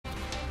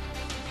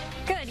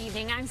Good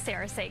evening, I'm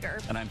Sarah Sager.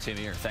 And I'm Tim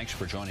Ear. Thanks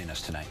for joining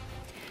us tonight.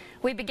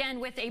 We begin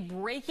with a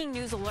breaking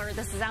news alert.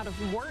 This is out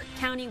of Wirt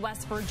County,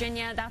 West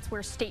Virginia. That's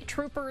where state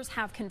troopers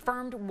have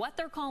confirmed what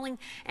they're calling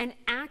an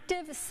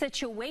active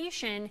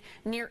situation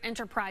near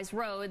Enterprise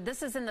Road.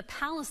 This is in the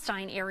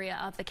Palestine area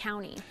of the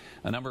county.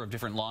 A number of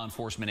different law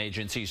enforcement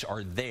agencies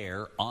are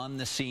there on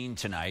the scene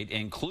tonight,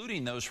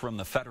 including those from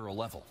the federal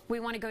level.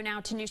 We want to go now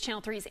to News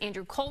Channel 3's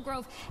Andrew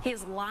Colgrove. He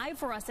is live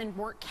for us in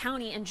Wirt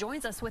County and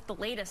joins us with the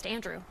latest.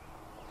 Andrew.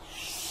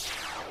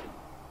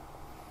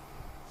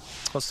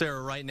 Well,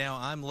 Sarah, right now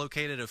I'm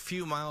located a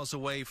few miles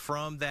away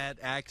from that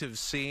active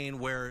scene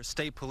where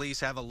state police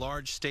have a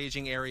large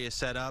staging area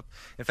set up.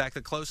 In fact,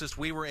 the closest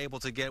we were able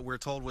to get, we're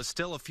told, was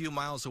still a few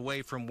miles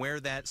away from where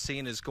that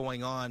scene is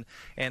going on.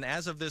 And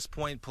as of this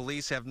point,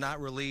 police have not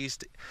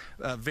released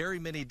very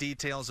many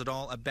details at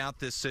all about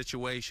this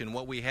situation.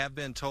 What we have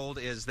been told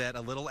is that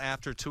a little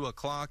after 2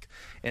 o'clock,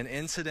 an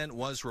incident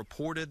was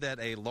reported that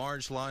a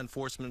large law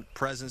enforcement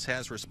presence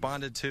has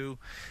responded to.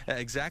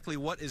 Exactly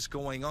what is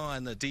going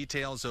on, the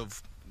details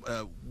of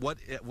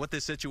what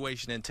this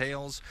situation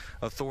entails,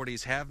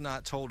 authorities have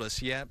not told us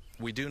yet.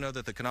 We do know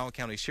that the Kanawha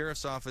County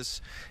Sheriff's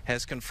Office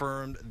has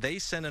confirmed they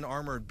sent an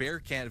armored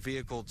Bearcat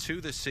vehicle to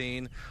the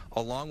scene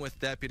along with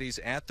deputies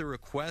at the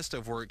request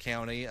of Wirt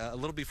County. A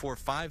little before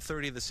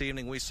 5:30 this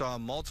evening, we saw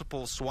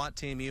multiple SWAT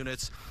team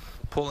units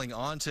pulling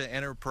onto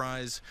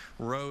Enterprise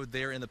Road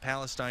there in the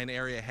Palestine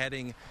area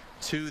heading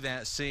to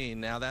that scene.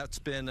 Now, that's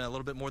been a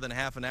little bit more than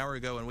half an hour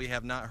ago, and we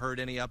have not heard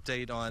any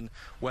update on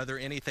whether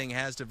anything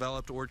has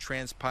developed or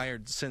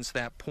transpired since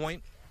that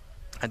point.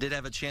 I did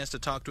have a chance to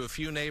talk to a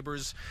few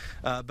neighbors,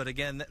 but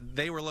again,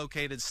 they were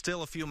located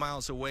still a few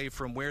miles away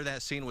from where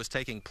that scene was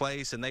taking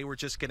place, and they were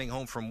just getting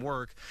home from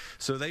work.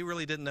 So they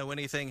really didn't know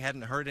anything,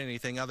 hadn't heard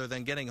anything other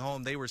than getting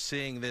home. They were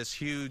seeing this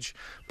huge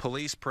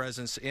police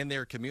presence in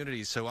their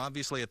communities. So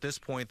obviously at this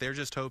point, they're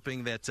just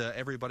hoping that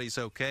everybody's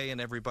okay and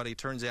everybody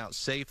turns out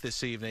safe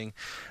this evening.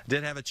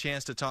 Did have a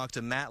chance to talk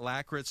to Matt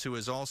Lackritz, who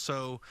is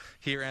also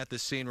here at the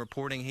scene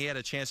reporting. He had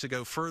a chance to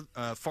go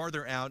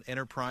farther out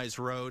Enterprise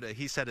Road.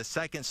 He said a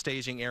second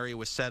staging area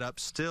was set up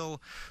still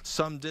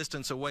some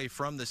distance away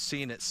from the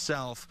scene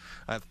itself.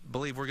 I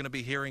believe we're going to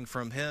be hearing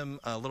from him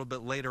a little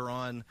bit later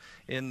on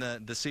in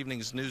this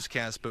evening's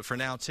newscast. But for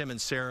now, Tim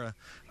and Sarah,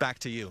 back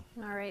to you.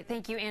 All right.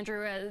 Thank you,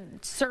 Andrew.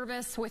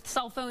 Service with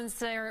cell phones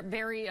there,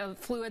 very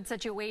fluid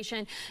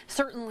situation,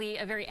 certainly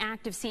a very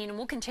active scene, and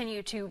we'll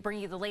continue to bring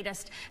you the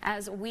latest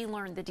as we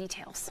learn the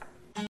details.